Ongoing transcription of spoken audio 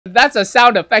That's a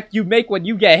sound effect you make when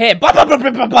you get hit. Ba ba ba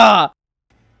ba ba ba.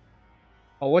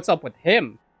 Oh, what's up with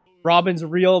him? Robin's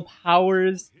real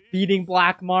powers, beating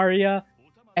Black Maria,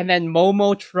 and then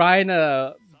Momo trying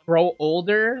to grow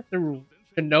older through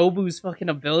Shinobu's fucking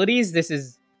abilities. This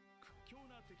is...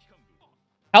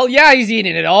 Hell yeah, he's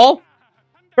eating it all.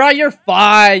 Bro, you're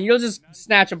fine. You'll just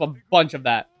snatch up a bunch of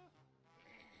that.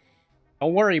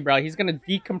 Don't worry, bro. He's gonna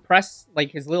decompress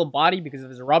like his little body because of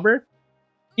his rubber.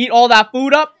 Eat all that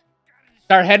food up.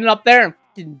 Start heading up there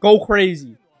and go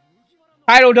crazy.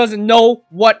 Kaido doesn't know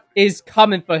what is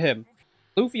coming for him.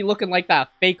 Luffy looking like that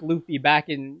fake Luffy back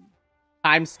in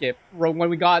time skip. When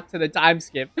we got to the time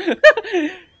skip.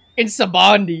 In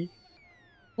Sabaody.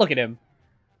 Look at him.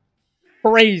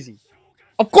 Crazy.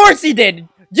 Of course he did.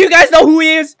 Do you guys know who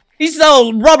he is? He's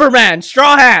the rubber man.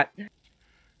 Straw Hat.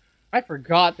 I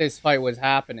forgot this fight was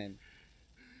happening.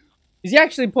 Is he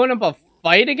actually putting up a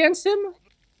fight against him?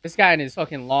 This guy and his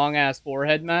fucking long-ass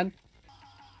forehead, man.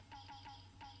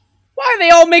 Why are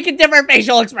they all making different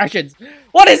facial expressions?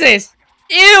 What is this?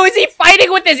 Ew, is he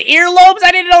fighting with his earlobes?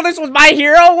 I didn't know this was my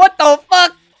hero. What the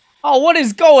fuck? Oh, what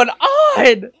is going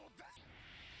on?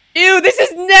 Ew, this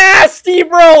is nasty,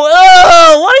 bro.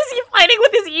 Ugh, what is he fighting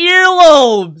with his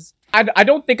earlobes? I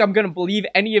don't think I'm gonna believe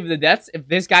any of the deaths if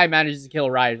this guy manages to kill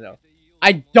Raizo.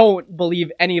 I don't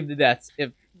believe any of the deaths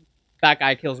if that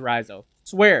guy kills Raizo.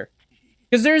 Swear.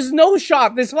 Because there's no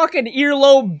shot this fucking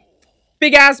earlobe,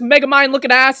 big-ass,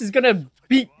 Megamind-looking ass is gonna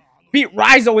beat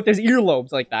Raizo with his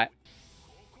earlobes like that.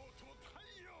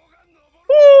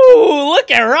 Ooh,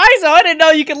 look at Raizo. I didn't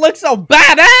know you could look so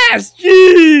badass.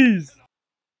 Jeez.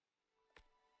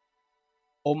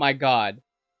 Oh my god.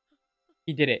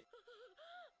 He did it.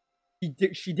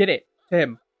 She did it to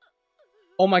him.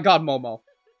 Oh my god, Momo.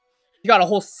 You got a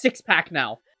whole six-pack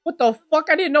now. What the fuck?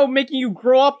 I didn't know making you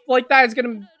grow up like that is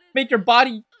gonna make your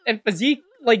body and physique,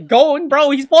 like, going, bro.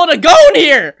 He's pulling a gun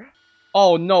here.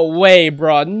 Oh, no way,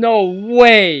 bro. No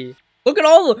way. Look at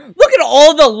all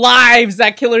the lives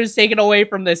that Killer's taken away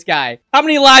from this guy. How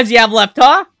many lives do you have left,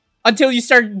 huh? Until you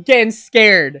start getting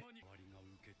scared.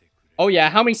 Oh, yeah.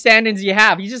 How many stand-ins do you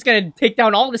have? He's just gonna take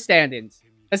down all the stand-ins.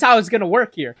 That's how it's gonna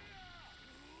work here.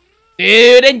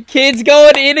 Dude, and Kid's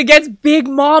going in against Big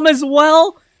Mom as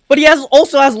well. But he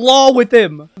also has Law with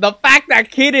him. The fact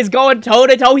that Kid is going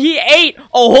toe-to-toe, he ate a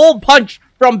whole punch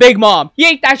from Big Mom. He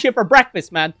ate that shit for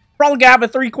breakfast, man. Probably gonna have a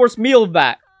 3-course meal of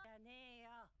that.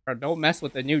 Bro, don't mess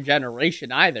with the new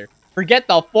generation either. Forget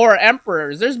the 4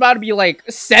 emperors. There's about to be like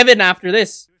 7 after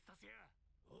this.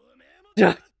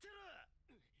 He's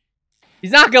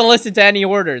not gonna listen to any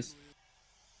orders.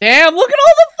 Damn, look at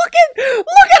all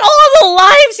the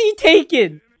lives he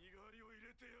taken.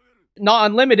 Not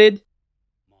unlimited.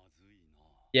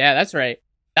 Yeah, that's right.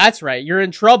 That's right. You're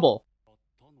in trouble.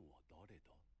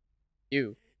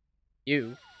 You.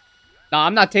 No,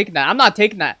 I'm not taking that. I'm not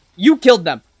taking that. You killed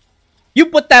them. You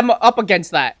put them up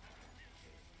against that.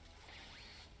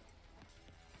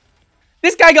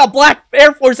 This guy got Black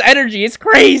Air Force energy. It's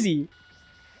crazy.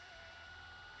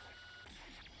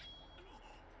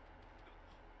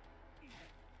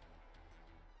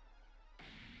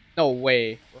 No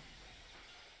way.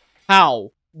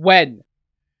 How? When?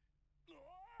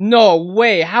 No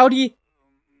way. How do you...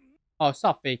 Oh,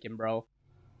 stop faking, bro.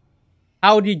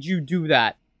 How did you do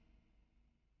that?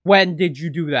 When did you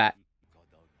do that?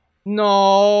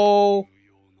 No.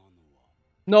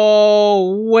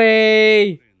 No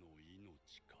way.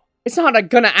 It's not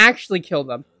gonna actually kill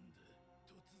them.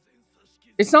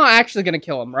 It's not actually gonna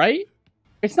kill him, right?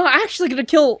 It's not actually gonna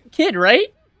kill Kid,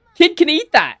 right? Kid can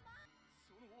eat that.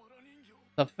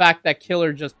 The fact that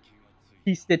Killer just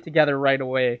pieced it together right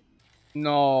away.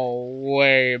 No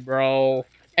way, bro.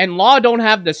 And Law don't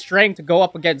have the strength to go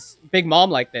up against Big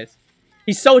Mom like this.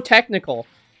 He's so technical.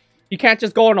 You can't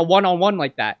just go on a one-on-one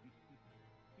like that.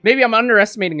 Maybe I'm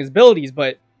underestimating his abilities,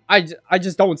 but I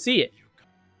just don't see it.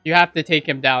 You have to take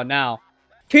him down now.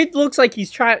 Kid looks like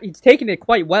he's taking it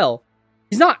quite well.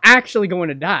 He's not actually going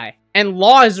to die. And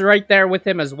Law is right there with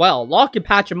him as well. Law can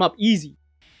patch him up easy.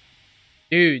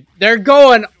 Dude, they're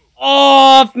going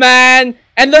off, man.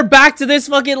 And they're back to this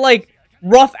fucking, like,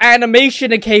 rough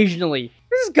animation occasionally.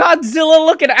 This Godzilla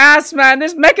looking ass, man.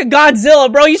 This Mecha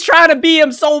Godzilla, bro. He's trying to beat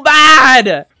him so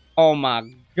bad. Oh my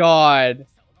god.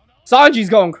 Sanji's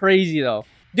going crazy, though.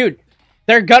 Dude,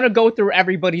 they're gonna go through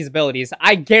everybody's abilities.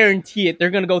 I guarantee it. They're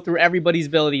gonna go through everybody's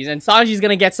abilities. And Sanji's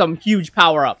gonna get some huge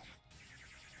power up.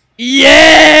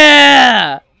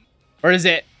 Yeah! Or is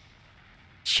it?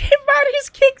 Shit, man, his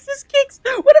kicks.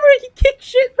 Whenever he kicks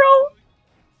shit, bro.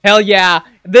 Hell yeah.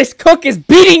 This cook is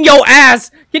beating your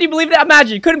ass. Can you believe that?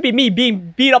 Imagine, it couldn't be me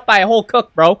being beat up by a whole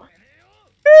cook, bro.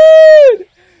 Dude.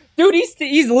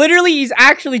 He's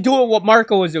actually doing what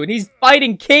Marco was doing. He's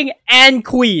fighting king and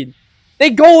queen. They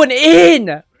going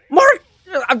in.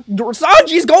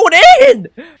 Sanji's going in.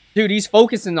 Dude, he's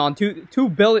focusing on 2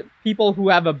 billion people who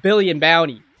have 1 billion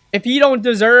bounty. If he don't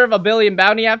deserve 1 billion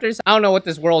bounty after this, I don't know what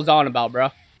this world's on about, bro.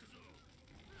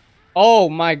 Oh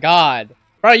my god.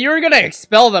 Bro, you were gonna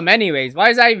expel them anyways. Why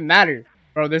does that even matter?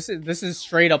 Bro, this is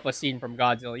straight up a scene from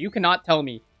Godzilla. You cannot tell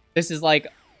me this is like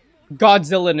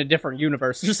Godzilla in a different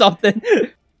universe or something.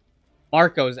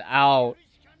 Marco's out.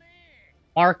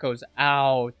 Marco's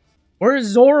out. Where's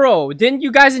Zoro? Didn't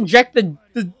you guys inject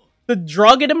the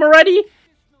drug in him already?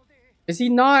 Is he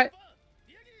not?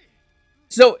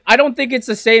 So, I don't think it's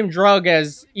the same drug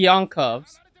as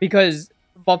Iankov's. Because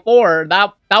before,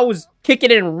 that was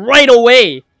kicking in right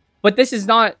away. But this is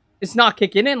not, it's not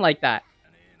kicking in like that.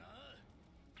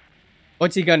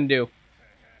 What's he gonna do?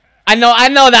 I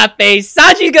know that face.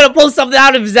 Sanji's gonna pull something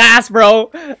out of his ass,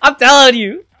 bro. I'm telling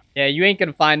you. Yeah, you ain't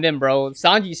gonna find him, bro.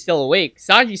 Sanji's still awake.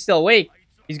 Sanji's still awake.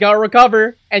 He's gotta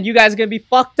recover. And you guys are gonna be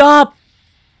fucked up.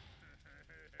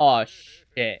 Oh,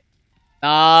 shit.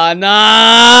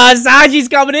 Nah. Sanji's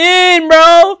coming in,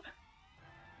 bro.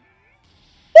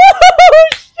 Oh,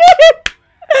 shit.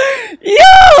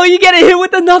 Yo, you get hit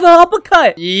with another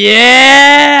uppercut.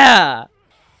 Yeah.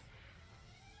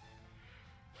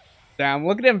 Damn,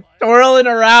 look at him twirling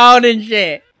around and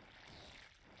shit.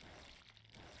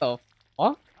 The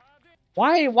fuck?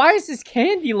 Why does this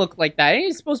candy look like that?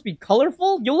 Ain't it supposed to be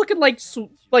colorful? You're looking like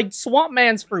Swamp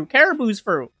Man's fruit, Caribou's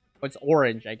fruit. Oh, it's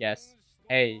orange, I guess.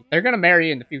 Hey, they're gonna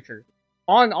marry in the future.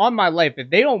 On my life, if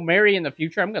they don't marry in the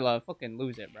future, I'm gonna fucking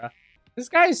lose it, bro. This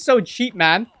guy is so cheap,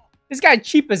 man. This guy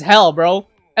cheap as hell, bro.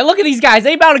 And look at these guys.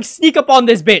 They about to sneak up on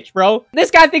this bitch, bro.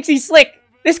 This guy thinks he's slick.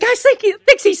 This guy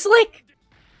thinks he's slick.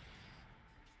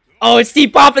 Oh, it's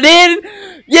Steve popping in.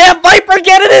 Yeah, Viper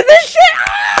getting in this shit.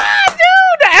 Ah,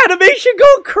 dude, the animation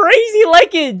going crazy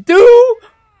like it, dude.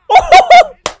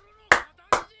 Oh!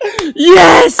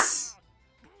 Yes.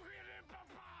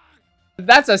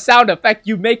 That's a sound effect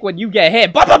you make when you get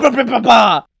hit. Ba, ba, ba, ba, ba,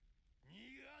 ba.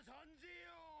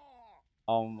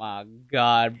 Oh my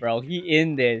god, bro. He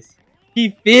in this.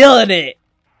 He feeling it.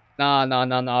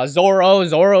 Nah.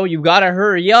 Zoro, you gotta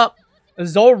hurry up.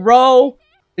 Zoro.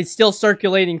 It's still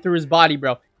circulating through his body,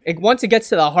 bro. Once it gets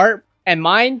to the heart and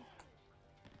mind,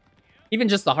 even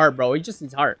just the heart, bro. He just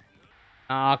needs heart.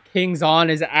 King's on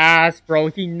his ass, bro.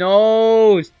 He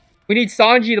knows. We need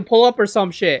Sanji to pull up or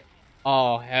some shit.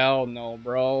 Oh, hell no,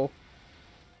 bro.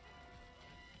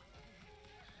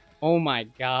 Oh my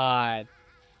god.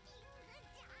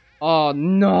 Oh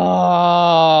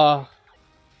no.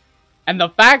 And the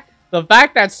fact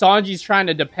that Sanji's trying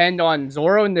to depend on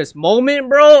Zoro in this moment,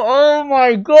 bro. Oh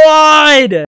my god.